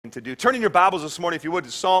to do. Turn in your Bibles this morning, if you would,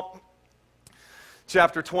 to Psalm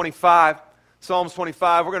chapter 25. Psalms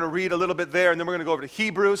 25. We're going to read a little bit there, and then we're going to go over to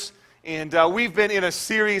Hebrews. And we've been in a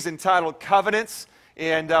series entitled Covenants.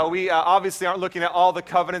 And we obviously aren't looking at all the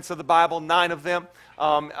covenants of the Bible, 9 of them.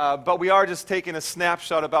 But we are just taking a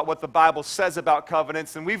snapshot about what the Bible says about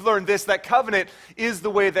covenants. And we've learned this, that covenant is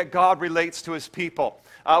the way that God relates to his people.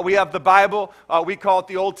 We have the Bible. We call it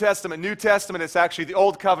the Old Testament, New Testament. It's actually the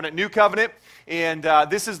Old Covenant, New Covenant. And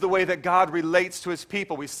this is the way that God relates to his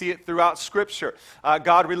people. We see it throughout Scripture.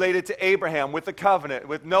 God related to Abraham with the covenant,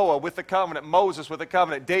 with Noah with the covenant, Moses with the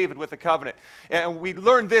covenant, David with the covenant. And we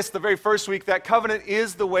learned this the very first week, that covenant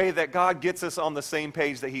is the way that God gets us on the same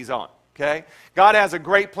page that he's on. Okay? God has a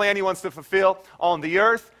great plan he wants to fulfill on the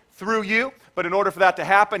earth through you, but in order for that to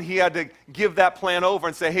happen, he had to give that plan over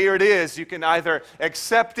and say, here it is. You can either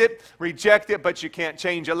accept it, reject it, but you can't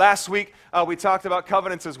change it. Last week, we talked about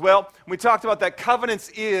covenants as well. We talked about that covenants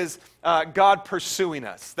is God pursuing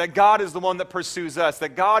us, that God is the one that pursues us,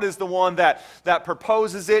 that God is the one that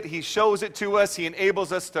proposes it. He shows it to us. He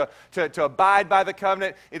enables us to abide by the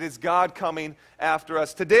covenant. It is God coming after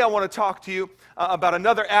us. Today, I want to talk to you about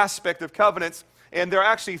another aspect of covenants, and there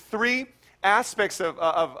are actually 3 aspects of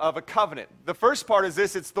a covenant. The first part is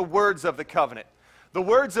this, it's the words of the covenant. The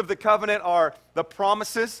words of the covenant are the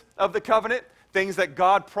promises of the covenant, things that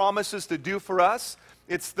God promises to do for us.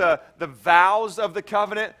 It's the vows of the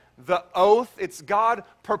covenant, the oath. It's God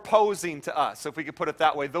proposing to us, if we could put it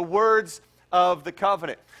that way. The words of the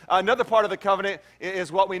covenant. Another part of the covenant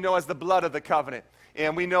is what we know as the blood of the covenant.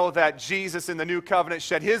 And we know that Jesus in the new covenant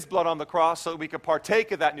shed his blood on the cross so that we could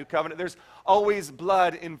partake of that new covenant. There's always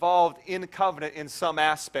blood involved in covenant in some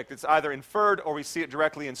aspect. It's either inferred or we see it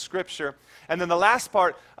directly in Scripture. And then the last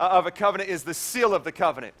part of a covenant is the seal of the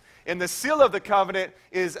covenant. And the seal of the covenant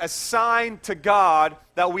is a sign to God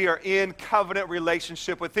that we are in covenant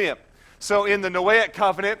relationship with him. So in the Noahic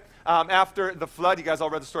covenant, after the flood, you guys all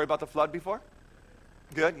read the story about the flood before?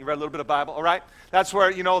 Good. You read a little bit of Bible. All right. That's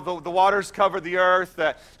where, the waters covered the earth,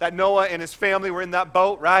 that Noah and his family were in that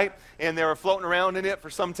boat, right? And they were floating around in it for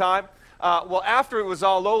some time. Well, after it was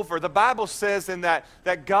all over, the Bible says in that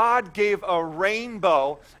God gave a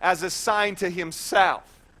rainbow as a sign to himself.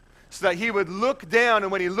 So that he would look down,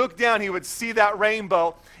 and when he looked down, he would see that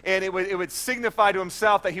rainbow, and it would signify to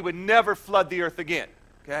himself that he would never flood the earth again.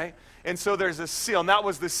 Okay? And so there's a seal, and that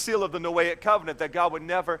was the seal of the Noahic covenant, that God would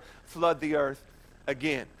never flood the earth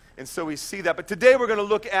again. And so we see that. But today we're going to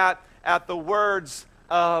look at the words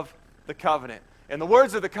of the covenant. And the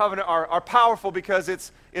words of the covenant are powerful because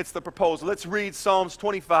it's the proposal. Let's read Psalms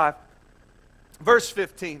 25, verse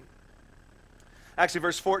 15. Actually,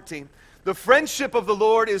 verse 14. The friendship of the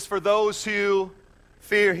Lord is for those who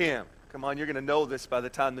fear him. Come on, you're going to know this by the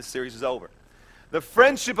time this series is over. The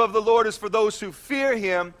friendship of the Lord is for those who fear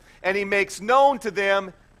him, and he makes known to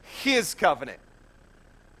them his covenant.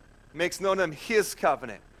 Makes known to them his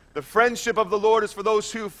covenant. The friendship of the Lord is for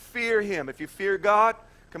those who fear him. If you fear God,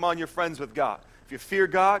 come on, you're friends with God. If you fear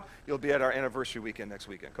God, you'll be at our anniversary weekend next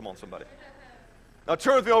weekend. Come on, somebody. Now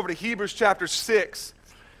turn with me over to Hebrews chapter 6.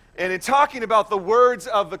 And in talking about the words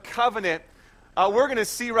of the covenant, we're going to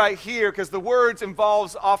see right here, because the words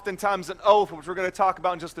involves oftentimes an oath, which we're going to talk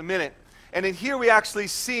about in just a minute. And in here we actually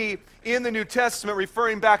see in the New Testament,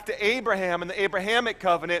 referring back to Abraham and the Abrahamic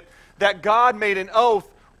covenant, that God made an oath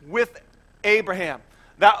with Abraham.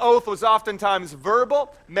 That oath was oftentimes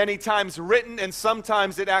verbal, many times written, and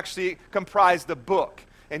sometimes it actually comprised a book.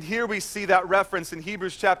 And here we see that reference in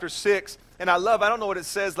Hebrews chapter 6. And I don't know what it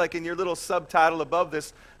says like in your little subtitle above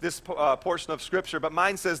this portion of Scripture, but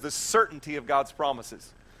mine says the certainty of God's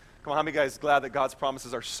promises. Come on, how many guys are glad that God's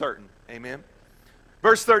promises are certain? Amen.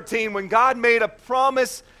 Verse 13, when God made a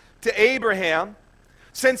promise to Abraham,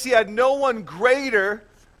 since he had no one greater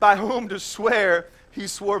by whom to swear, he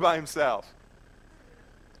swore by himself.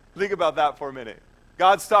 Think about that for a minute.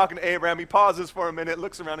 God's talking to Abraham. He pauses for a minute,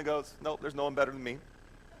 looks around and goes, nope, there's no one better than me.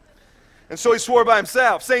 And so he swore by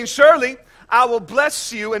himself, saying, surely I will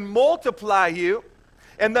bless you and multiply you.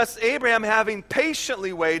 And thus Abraham, having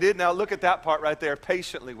patiently waited, now look at that part right there,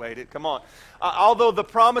 patiently waited, come on. Although the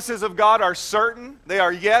promises of God are certain, they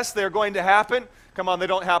are yes, they're going to happen, come on, they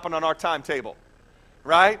don't happen on our timetable,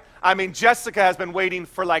 right? I mean, Jessica has been waiting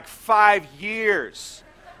for like 5 years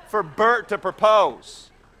for Bert to propose.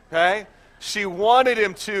 Okay? She wanted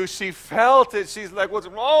him to. She felt it. She's like, what's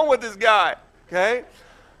wrong with this guy? Okay?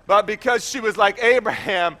 But because she was like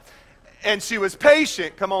Abraham and she was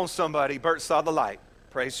patient, come on somebody, Bert saw the light.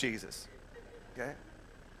 Praise Jesus. Okay?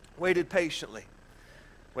 Waited patiently.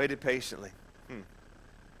 Waited patiently.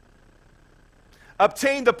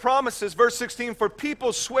 obtained the promises. Verse 16, for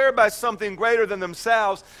people swear by something greater than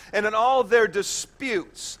themselves, and in all their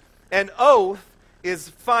disputes, an oath is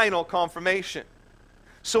final confirmation.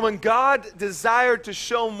 So when God desired to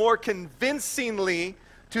show more convincingly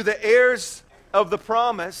to the heirs of the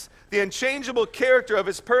promise the unchangeable character of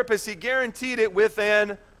his purpose, he guaranteed it with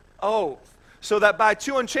an oath. So that by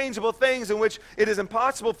two unchangeable things in which it is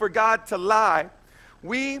impossible for God to lie,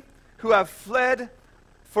 we who have fled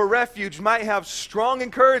for refuge might have strong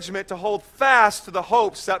encouragement to hold fast to the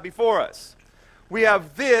hope set before us. We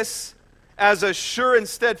have this as a sure and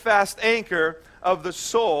steadfast anchor of the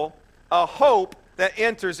soul, a hope that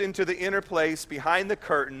enters into the inner place behind the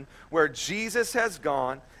curtain where Jesus has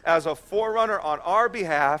gone as a forerunner on our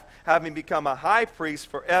behalf, having become a high priest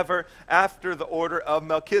forever after the order of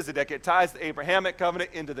Melchizedek. It ties the Abrahamic covenant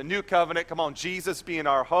into the new covenant. Come on, Jesus being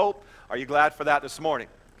our hope. Are you glad for that this morning?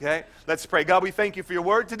 Okay, let's pray. God, we thank you for your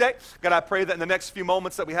word today. God, I pray that in the next few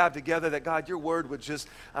moments that we have together, that God, your word would just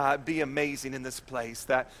be amazing in this place.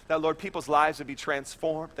 That Lord, people's lives would be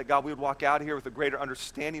transformed. That God, we would walk out of here with a greater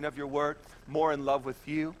understanding of your word, more in love with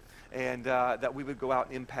you, and that we would go out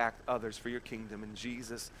and impact others for your kingdom in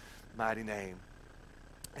Jesus' mighty name.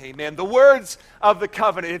 Amen. The words of the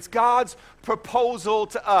covenant, it's God's proposal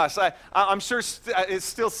to us. I'm sure it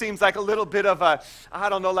still seems like a little bit of a, I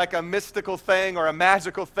don't know, like a mystical thing or a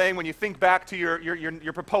magical thing when you think back to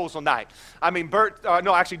your proposal night. I mean,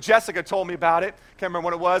 Jessica told me about it. Can't remember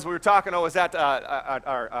what it was. We were talking, I was at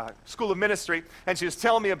our school of ministry, and she was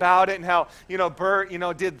telling me about it and how, Bert,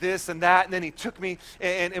 did this and that, and then he took me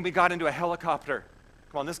and we got into a helicopter.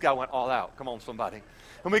 Come on, this guy went all out. Come on, somebody.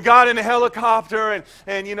 And we got in a helicopter,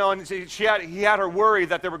 and he had her worried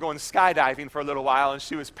that they were going skydiving for a little while, and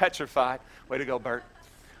she was petrified. Way to go, Bert.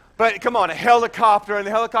 But come on, a helicopter, and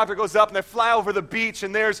the helicopter goes up, and they fly over the beach,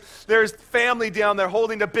 and there's family down there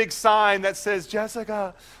holding a big sign that says,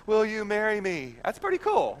 Jessica, will you marry me? That's pretty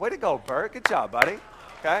cool. Way to go, Bert. Good job, buddy.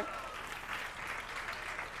 Okay.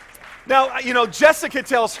 Now, Jessica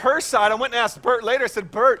tells her side. I went and asked Bert later. I said,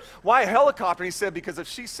 Bert, why a helicopter? And he said, because if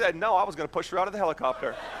she said no, I was going to push her out of the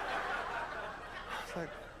helicopter. I was like,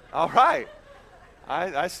 all right.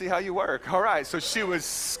 I see how you work. All right. So she was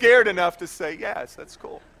scared enough to say, yes, that's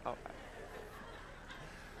cool. All right.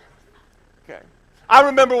 Okay. I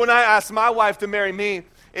remember when I asked my wife to marry me,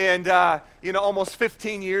 and, almost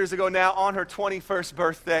 15 years ago now, on her 21st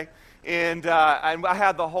birthday. And I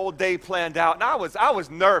had the whole day planned out, and I was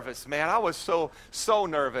nervous, man. I was so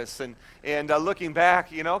nervous, and looking back,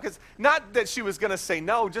 because not that she was going to say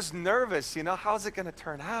no, just nervous, how's it going to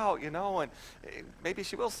turn out, and maybe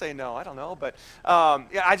she will say no, I don't know, but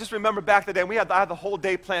I just remember back the day, and I had the whole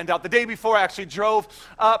day planned out. The day before, I actually drove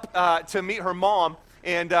up to meet her mom.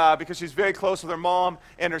 And because she's very close with her mom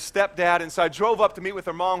and her stepdad. And so I drove up to meet with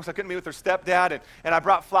her mom because I couldn't meet with her stepdad. And I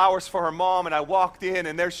brought flowers for her mom. And I walked in,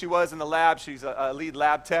 and there she was in the lab. She's a lead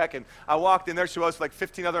lab tech. And I walked in, there she was with like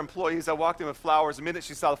 15 other employees. I walked in with flowers. The minute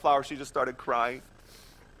she saw the flowers, she just started crying.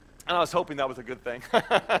 And I was hoping that was a good thing.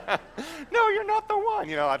 No, you're not the one.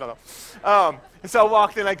 I don't know. And so I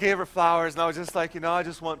walked in, I gave her flowers, and I was just like, I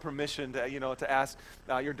just want permission to, to ask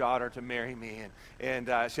your daughter to marry me. And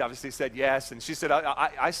she obviously said yes. And she said,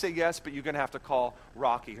 I say yes, but you're going to have to call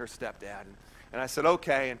Rocky, her stepdad. And I said,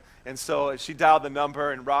 okay. And so she dialed the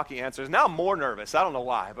number, and Rocky answers. Now I'm more nervous. I don't know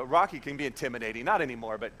why, but Rocky can be intimidating. Not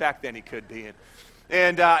anymore, but back then he could be.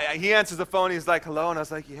 And he answers the phone. He's like, hello. And I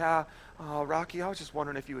was like, yeah. Oh, Rocky, I was just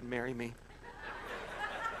wondering if you would marry me.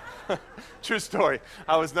 True story.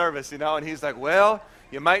 I was nervous, and he's like, well,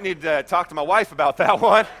 you might need to talk to my wife about that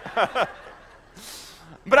one.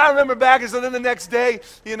 But I remember back, and so then the next day,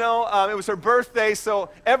 it was her birthday,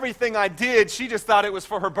 so everything I did, she just thought it was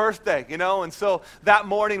for her birthday, and so that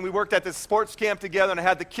morning we worked at this sports camp together, and I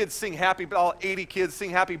had the kids sing all 80 kids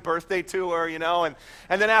sing happy birthday to her,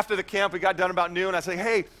 and then after the camp, we got done about noon. I said,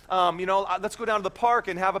 hey, let's go down to the park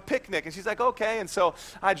and have a picnic, and she's like, okay, and so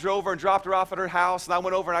I drove her and dropped her off at her house, and I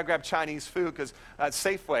went over and I grabbed Chinese food, because at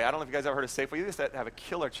Safeway, I don't know if you guys ever heard of Safeway, you used to have a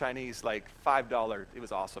killer Chinese, like $5, it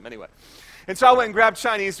was awesome, anyway. And so I went and grabbed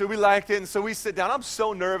Chinese food. We liked it, and so we sit down. I'm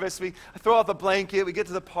so nervous. I throw out the blanket. We get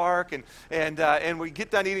to the park, and we get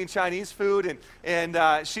done eating Chinese food,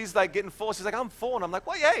 and she's like getting full. She's like, I'm full, and I'm like,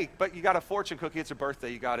 well, yay, but you got a fortune cookie. It's her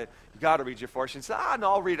birthday. You got to read your fortune. She said,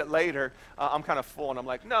 no, I'll read it later. I'm kind of full, and I'm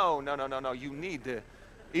like, no. You need to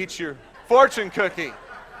eat your fortune cookie.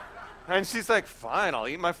 And she's like, fine, I'll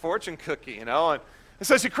eat my fortune cookie, And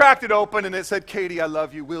so she cracked it open, and it said, Katie, I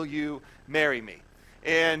love you. Will you marry me?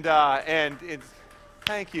 And it's,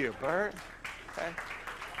 thank you, Bert. Okay.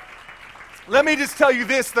 Let me just tell you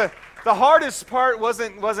this, The hardest part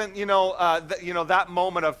wasn't that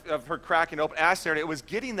moment of her cracking open, asking her. It was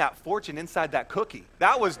getting that fortune inside that cookie.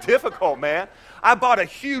 That was difficult, man. I bought a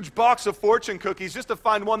huge box of fortune cookies just to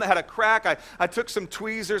find one that had a crack. I took some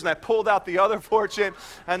tweezers and I pulled out the other fortune,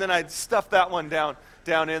 and then I stuffed that one down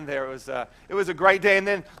in there. It was a great day. And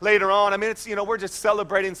then later on, we're just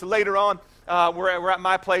celebrating. So later on, we're at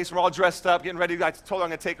my place. We're all dressed up, getting ready. I told her I'm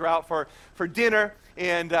going to take her out for dinner.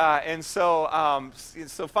 And so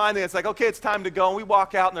finally it's like, okay, it's time to go. And we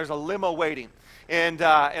walk out, and there's a limo waiting. And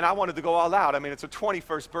I wanted to go all out. It's her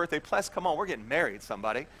 21st birthday. Plus, come on, we're getting married,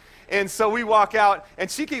 somebody. And so we walk out, and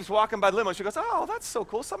she keeps walking by the limo. She goes, oh, that's so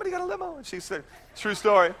cool. Somebody got a limo. And she said, true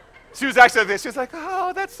story. She was actually this. She was like,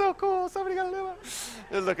 oh, that's so cool. Somebody got a limo.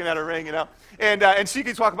 Just looking at her ring, And she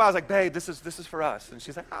keeps walking by. I was like, babe, this is for us. And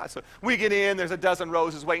she's like, ah. So we get in. There's a dozen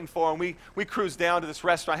roses waiting for them. We cruise down to this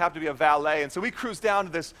restaurant. I have to be a valet. And so we cruise down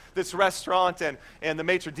to this restaurant, and the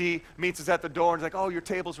maitre d' meets us at the door. And is like, oh, your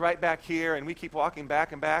table's right back here. And we keep walking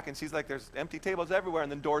back and back. And she's like, there's empty tables everywhere. And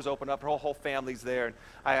then doors open up. Her whole family's there. And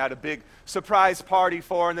I had a big surprise party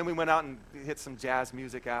for her. And then we went out and hit some jazz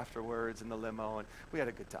music afterwards in the limo. And we had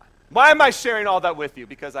a good time. Why am I sharing all that with you?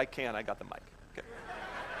 Because I can. I got the mic. Okay.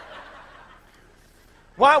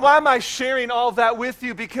 Why am I sharing all that with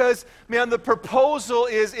you? Because, man, the proposal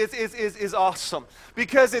is awesome.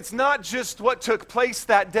 Because it's not just what took place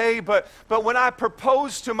that day, but when I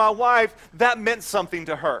proposed to my wife, that meant something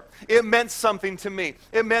to her. It meant something to me.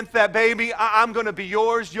 It meant that, baby, I'm going to be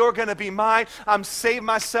yours. You're going to be mine. I'm saved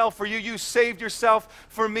myself for you. You saved yourself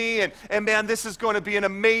for me. And man, this is going to be an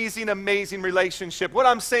amazing, amazing relationship. What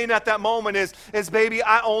I'm saying at that moment is, baby,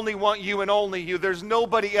 I only want you and only you. There's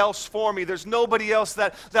nobody else for me. There's nobody else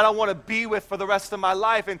that I want to be with for the rest of my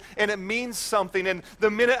life. And it means something. And the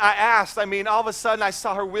minute I asked, all of a sudden I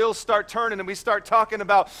saw her wheels start turning, and we start talking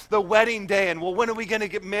about the wedding day, and well, when are we going to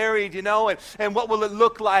get married, and what will it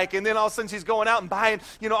look like? And then all of a sudden she's going out and buying,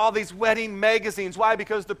 all these wedding magazines. Why?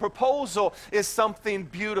 Because the proposal is something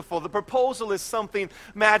beautiful. The proposal is something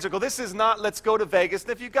magical. This is not, let's go to Vegas.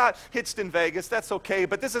 And if you got hitched in Vegas, that's okay,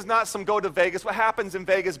 but this is not some go to Vegas. What happens in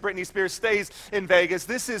Vegas, Britney Spears stays in Vegas.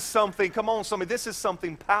 This is something, come on, somebody, this is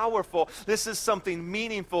something powerful. This is something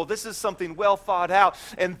meaningful. This is something well thought out.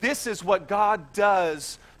 And this is what God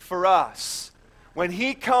does for us. When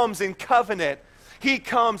He comes in covenant, He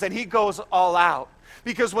comes and He goes all out.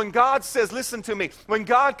 Because when God says, listen to me, when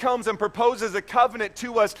God comes and proposes a covenant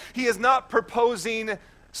to us, He is not proposing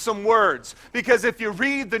some words. Because if you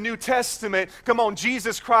read the New Testament, come on,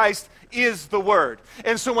 Jesus Christ is the Word.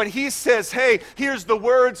 And so when He says, hey, here's the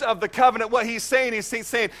words of the covenant, what He's saying,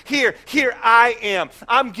 here I am.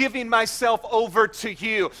 I'm giving myself over to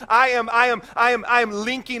you. I am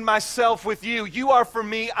linking myself with you. You are for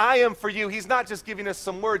me, I am for you. He's not just giving us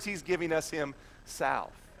some words, He's giving us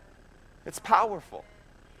Himself. It's powerful.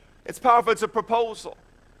 It's powerful. It's a proposal.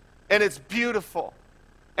 And it's beautiful.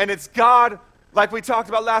 And it's God, like we talked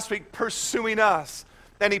about last week, pursuing us.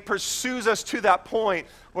 And He pursues us to that point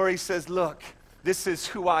where He says, look, this is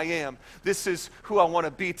who I am. This is who I want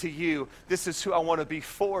to be to you. This is who I want to be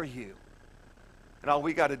for you. And all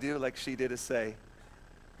we got to do, like she did, is say,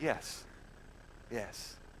 yes,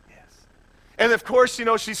 yes, yes. And of course,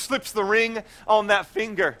 she slips the ring on that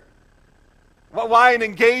finger. Why an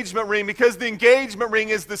engagement ring? Because the engagement ring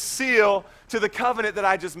is the seal to the covenant that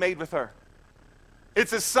I just made with her.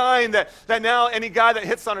 It's a sign that now any guy that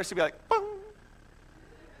hits on her should be like, boom.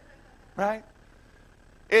 Right?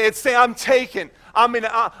 It's saying I'm taken.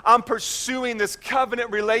 I'm pursuing this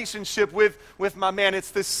covenant relationship with my man.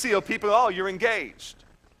 It's the seal. People, oh, you're engaged.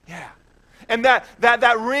 Yeah. And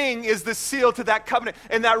that ring is the seal to that covenant.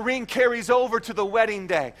 And that ring carries over to the wedding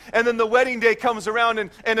day. And then the wedding day comes around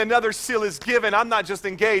and another seal is given. I'm not just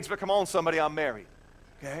engaged, but come on, somebody, I'm married.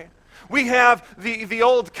 Okay? We have the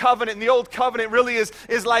old covenant, and the old covenant really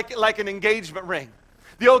is like an engagement ring.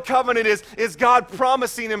 The old covenant is God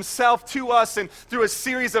promising Himself to us and through a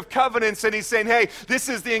series of covenants, and He's saying, hey, this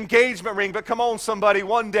is the engagement ring, but come on, somebody,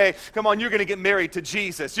 one day, come on, you're going to get married to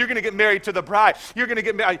Jesus. You're going to get married to the bride. You're going to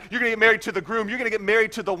get married to the groom. You're going to get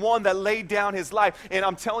married to the one that laid down His life. And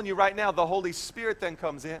I'm telling you right now, the Holy Spirit then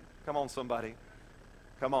comes in. Come on, somebody.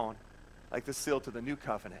 Come on. Like the seal to the new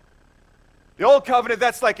covenant. The old covenant,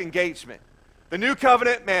 that's like engagement. The new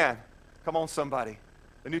covenant, man, come on, somebody.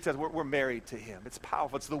 The New Testament, we're married to Him. It's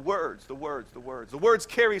powerful. It's the words, the words, the words. The words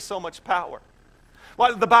carry so much power.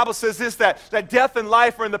 Well, the Bible says this, that death and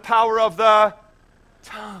life are in the power of the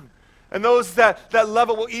tongue. And those that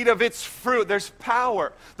love it will eat of its fruit. There's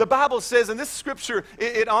power. The Bible says, and this scripture,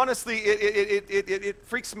 it honestly, it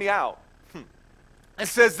freaks me out. It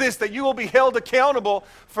says this, that you will be held accountable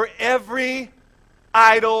for every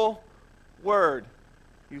idle word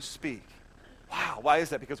you speak. Wow, why is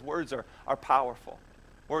that? Because words are powerful.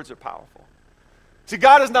 Words are powerful. See,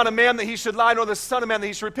 God is not a man that he should lie, nor the son of man that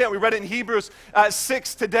he should repent. We read it in Hebrews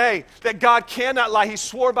 6 today, that God cannot lie. He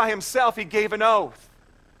swore by himself. He gave an oath.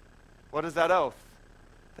 What is that oath?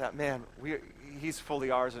 That, man, he's fully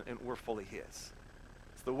ours and we're fully his.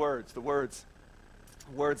 It's the words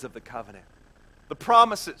of the covenant. The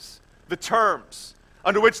promises, the terms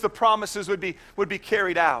under which the promises would be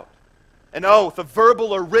carried out. An oath, a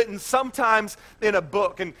verbal or written, sometimes in a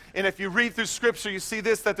book. And if you read through Scripture, you see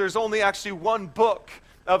this, that there's only actually one book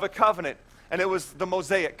of a covenant, and it was the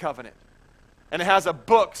Mosaic covenant. And it has a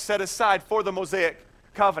book set aside for the Mosaic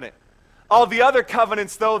covenant. All the other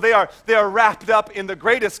covenants, though, they are wrapped up in the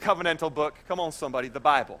greatest covenantal book. Come on, somebody, the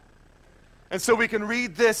Bible. And so we can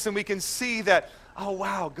read this and we can see that, oh,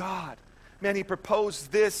 wow, God, man, he proposed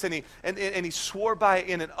this and he swore by it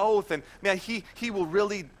in an oath, and man, he will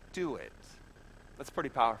really do it. That's pretty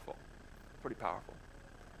powerful. Pretty powerful.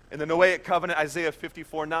 In the Noahic covenant, Isaiah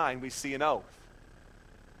 54:9, we see an oath.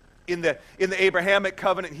 In the Abrahamic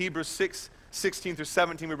covenant, Hebrews 6:16 through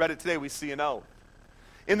 17, we read it today, we see an oath.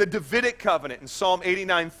 In the Davidic covenant, in Psalm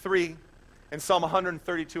 89:3 and Psalm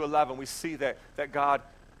 132:11, we see that God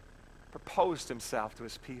proposed himself to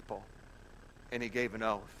his people, and he gave an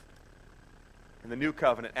oath. In the New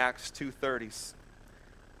Covenant, Acts 2:30,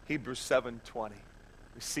 Hebrews 7:20,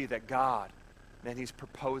 we see that God, man, he's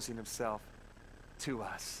proposing himself to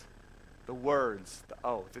us. The words, the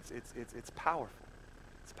oath, it's powerful.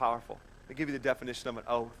 It's powerful. Let me give you the definition of an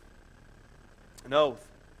oath. An oath.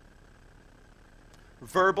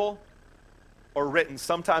 Verbal or written,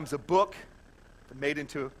 sometimes a book made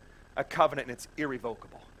into a covenant, and it's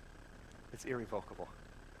irrevocable. It's irrevocable.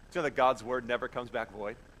 Do you know that God's word never comes back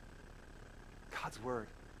void? God's word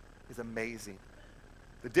is amazing.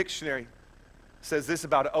 The dictionary says this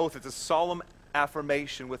about an oath: it's a solemn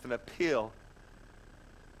affirmation with an appeal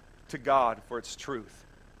to God for its truth.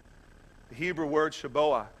 The Hebrew word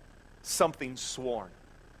shaboah, something sworn.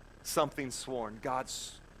 Something sworn.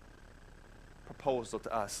 God's proposal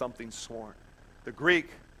to us, something sworn. The Greek,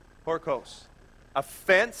 horkos, a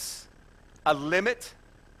fence, a limit,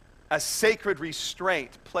 a sacred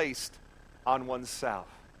restraint placed on oneself.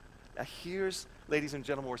 Now here's, ladies and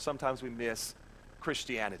gentlemen, where sometimes we miss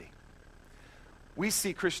Christianity. We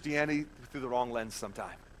see Christianity through the wrong lens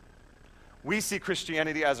sometimes. We see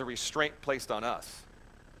Christianity as a restraint placed on us.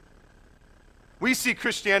 We see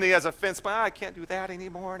Christianity as a fence, but I can't do that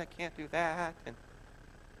anymore, and I can't do that.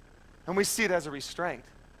 And we see it as a restraint.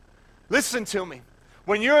 Listen to me.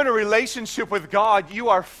 When you're in a relationship with God, you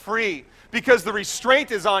are free because the restraint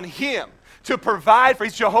is on him to provide for.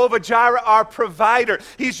 He's Jehovah Jireh, our provider.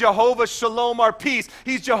 He's Jehovah Shalom, our peace.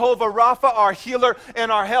 He's Jehovah Rapha, our healer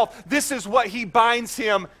and our health. This is what he binds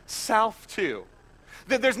himself to.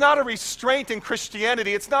 There's not a restraint in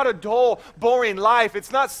Christianity. It's not a dull, boring life.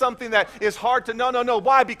 It's not something that is hard to know. No.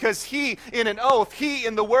 Why? Because he, in an oath, he,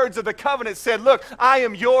 in the words of the covenant, said, look, I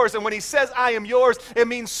am yours. And when he says I am yours, it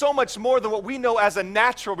means so much more than what we know as a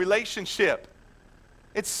natural relationship.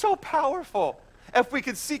 It's so powerful. If we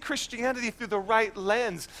could see Christianity through the right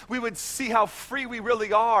lens, we would see how free we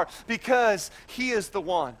really are because he is the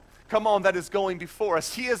one, come on, that is going before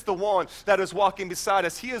us. He is the one that is walking beside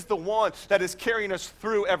us. He is the one that is carrying us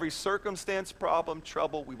through every circumstance, problem,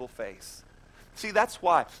 trouble we will face. See, that's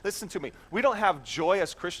why, listen to me, we don't have joy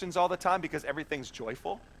as Christians all the time because everything's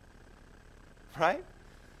joyful, right?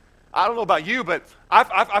 I don't know about you, but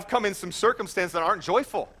I've come in some circumstances that aren't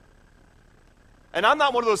joyful. And I'm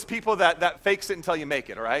not one of those people that fakes it until you make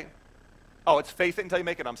it, all right? Oh, it's faith it until you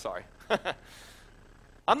make it? I'm sorry.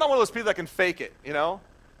 I'm not one of those people that can fake it, you know?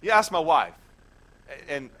 You ask my wife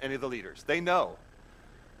and any of the leaders. They know.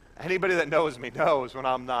 Anybody that knows me knows when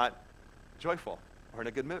I'm not joyful or in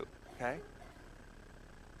a good mood, okay?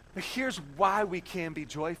 But here's why we can be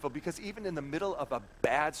joyful, because even in the middle of a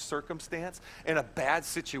bad circumstance, in a bad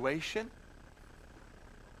situation,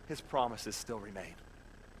 his promises still remain.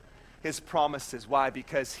 His promises, why?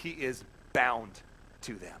 Because he is bound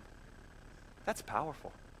to them. That's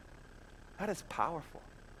powerful. That is powerful.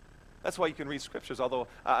 That's why you can read scriptures, although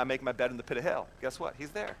I make my bed in the pit of hell. Guess what? He's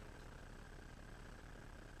there.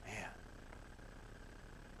 Man.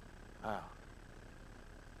 Wow.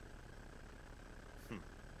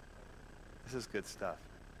 This is good stuff.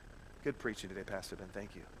 Good preaching today, Pastor Ben.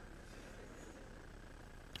 Thank you.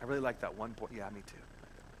 I really like that one point. Yeah, me too.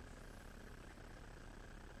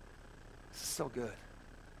 This is so good.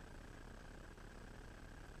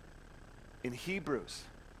 In Hebrews,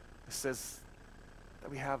 it says that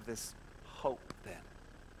we have this hope then.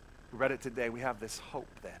 We read it today. We have this hope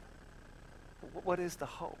then. What is the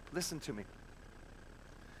hope? Listen to me.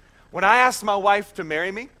 When I asked my wife to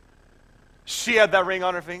marry me, she had that ring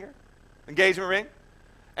on her finger, engagement ring.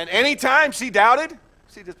 And anytime she doubted,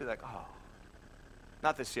 she'd just be like, oh.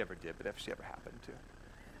 Not that she ever did, but if she ever happened to.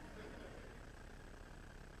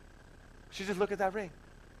 She'd just look at that ring.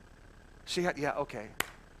 She had, yeah, okay.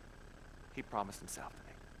 He promised himself to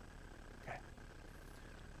me. Okay.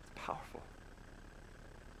 It's powerful.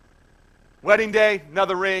 Wedding day,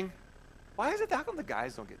 another ring. Why is it that how come the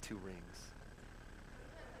guys don't get 2 rings?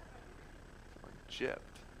 Or gypped.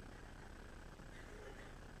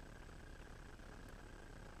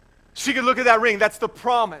 She could look at that ring. That's the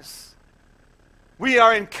promise. We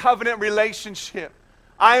are in covenant relationship.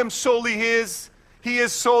 I am solely his. He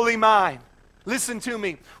is solely mine. Listen to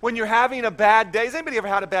me. When you're having a bad day, has anybody ever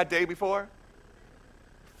had a bad day before?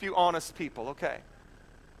 A few honest people, okay.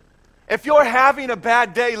 If you're having a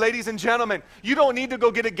bad day, ladies and gentlemen, you don't need to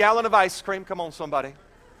go get a gallon of ice cream. Come on, somebody.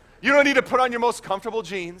 You don't need to put on your most comfortable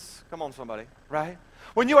jeans. Come on, somebody, right?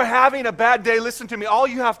 When you are having a bad day, listen to me. All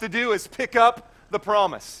you have to do is pick up the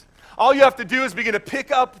promise. All you have to do is begin to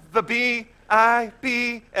pick up the Bible.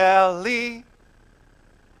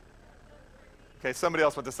 Okay, somebody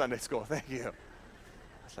else went to Sunday school. Thank you.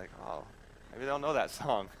 I was like, oh, maybe they don't know that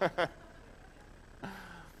song.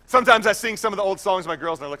 Sometimes I sing some of the old songs to my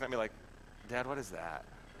girls, and they're looking at me like, Dad, what is that?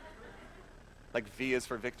 Like V is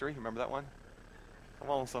for victory. Remember that one? Come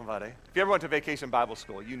on, somebody. If you ever went to Vacation Bible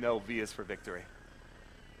School, you know V is for victory.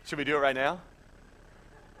 Should we do it right now?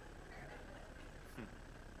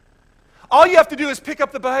 All you have to do is pick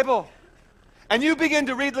up the Bible. And you begin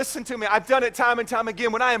to read. Listen to me. I've done it time and time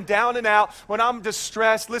again. When I am down and out, when I'm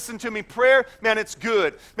distressed, listen to me. Prayer, man, it's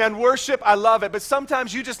good. Man, worship, I love it. But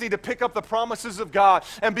sometimes you just need to pick up the promises of God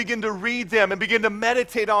and begin to read them and begin to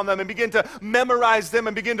meditate on them and begin to memorize them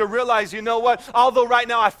and begin to realize, you know what? Although right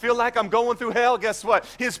now I feel like I'm going through hell, guess what?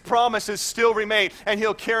 His promises still remain, and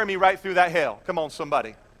he'll carry me right through that hell. Come on,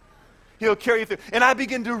 somebody. He'll carry you through. And I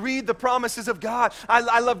begin to read the promises of God.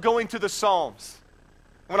 I love going to the Psalms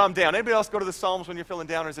when I'm down. Anybody else go to the Psalms when you're feeling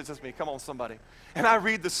down, or is it just me? Come on, somebody. And I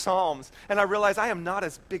read the Psalms, and I realize I am not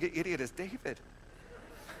as big an idiot as David.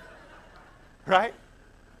 Right?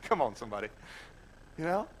 Come on, somebody. You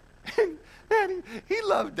know? And man, he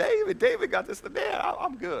loved David. David got this. Man,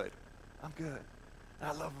 I'm good. I'm good. And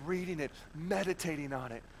I love reading it, meditating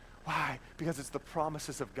on it. Why? Because it's the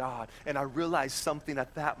promises of God. And I realized something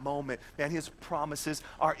at that moment. Man, his promises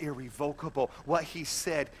are irrevocable. What he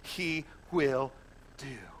said, he will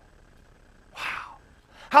do. Wow.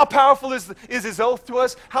 How powerful is his oath to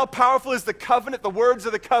us? How powerful is the covenant, the words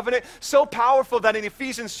of the covenant? So powerful that in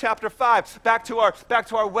Ephesians chapter 5, back to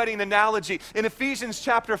our wedding analogy, in Ephesians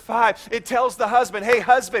chapter 5, it tells the husband, hey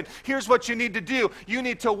husband, here's what you need to do. You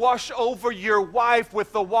need to wash over your wife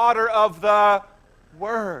with the water of the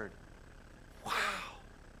word. Wow.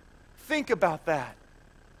 Think about that.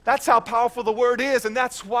 That's how powerful the word is, and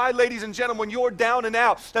that's why, ladies and gentlemen, when you're down and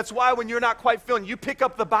out, that's why when you're not quite feeling, you pick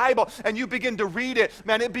up the Bible and you begin to read it,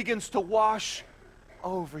 man, it begins to wash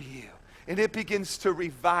over you. And it begins to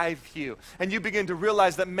revive you. And you begin to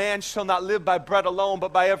realize that man shall not live by bread alone,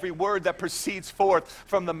 but by every word that proceeds forth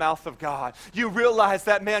from the mouth of God. You realize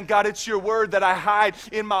that, man, God, it's your word that I hide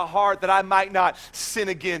in my heart that I might not sin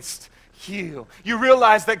against you. You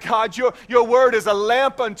realize that, God, your word is a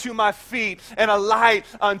lamp unto my feet and a light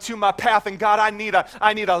unto my path. And God, I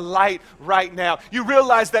need a light right now. You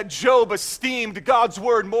realize that Job esteemed God's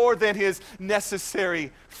word more than his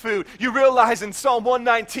necessary food. You realize in Psalm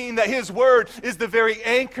 119 that his word is the very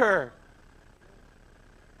anchor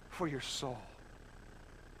for your soul.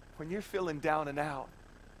 When you're feeling down and out,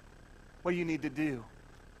 what do you need to do?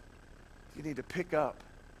 You need to pick up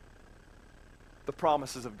the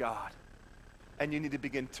promises of God. And you need to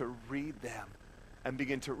begin to read them and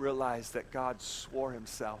begin to realize that God swore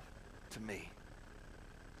himself to me.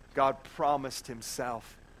 God promised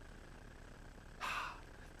himself.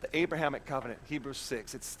 The Abrahamic covenant, Hebrews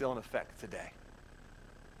 6, it's still in effect today.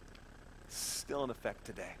 It's still in effect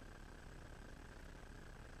today.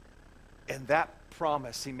 And that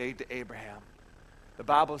promise he made to Abraham, the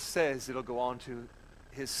Bible says it'll go on to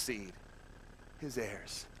his seed, his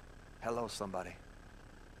heirs. Hello, somebody.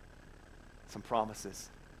 Some promises.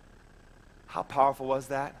 How powerful was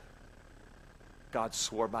that? God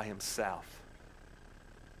swore by himself.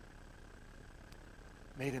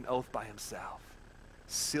 Made an oath by himself.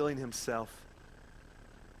 Sealing himself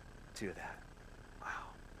to that. Wow.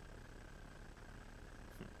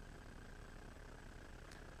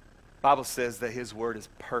 Bible says that his word is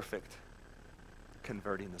perfect,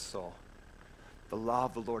 converting the soul. The law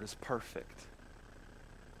of the Lord is perfect.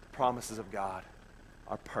 The promises of God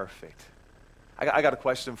are perfect, I got a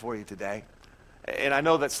question for you today. And I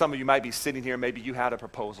know that some of you might be sitting here, maybe you had a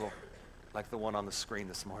proposal like the one on the screen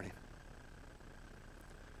this morning.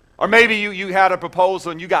 Or maybe you had a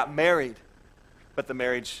proposal and you got married, but the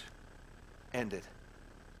marriage ended.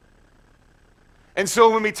 And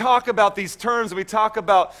so when we talk about these terms, we talk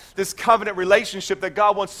about this covenant relationship that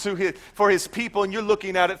God wants for his people, and you're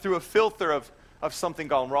looking at it through a filter of something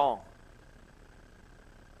gone wrong.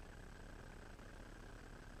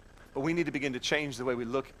 But we need to begin to change the way we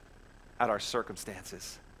look at our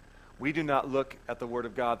circumstances. We do not look at the Word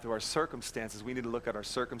of God through our circumstances. We need to look at our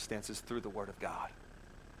circumstances through the Word of God.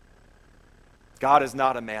 God is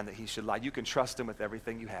not a man that he should lie. You can trust him with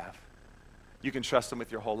everything you have. You can trust him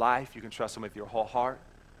with your whole life. You can trust him with your whole heart.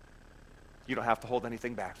 You don't have to hold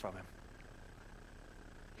anything back from him.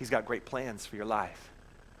 He's got great plans for your life.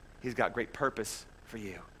 He's got great purpose for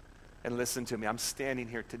you. And listen to me, I'm standing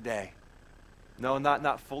here today. No,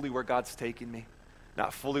 not fully where God's taking me.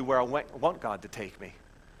 Not fully where I want God to take me.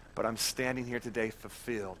 But I'm standing here today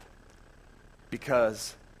fulfilled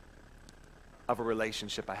because of a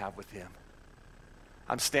relationship I have with him.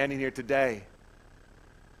 I'm standing here today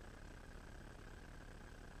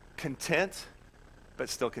content, but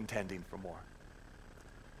still contending for more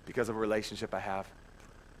because of a relationship I have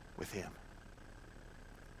with him.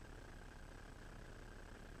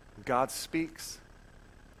 When God speaks,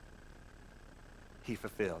 he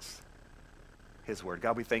fulfills his word.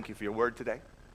 God, we thank you for your word today.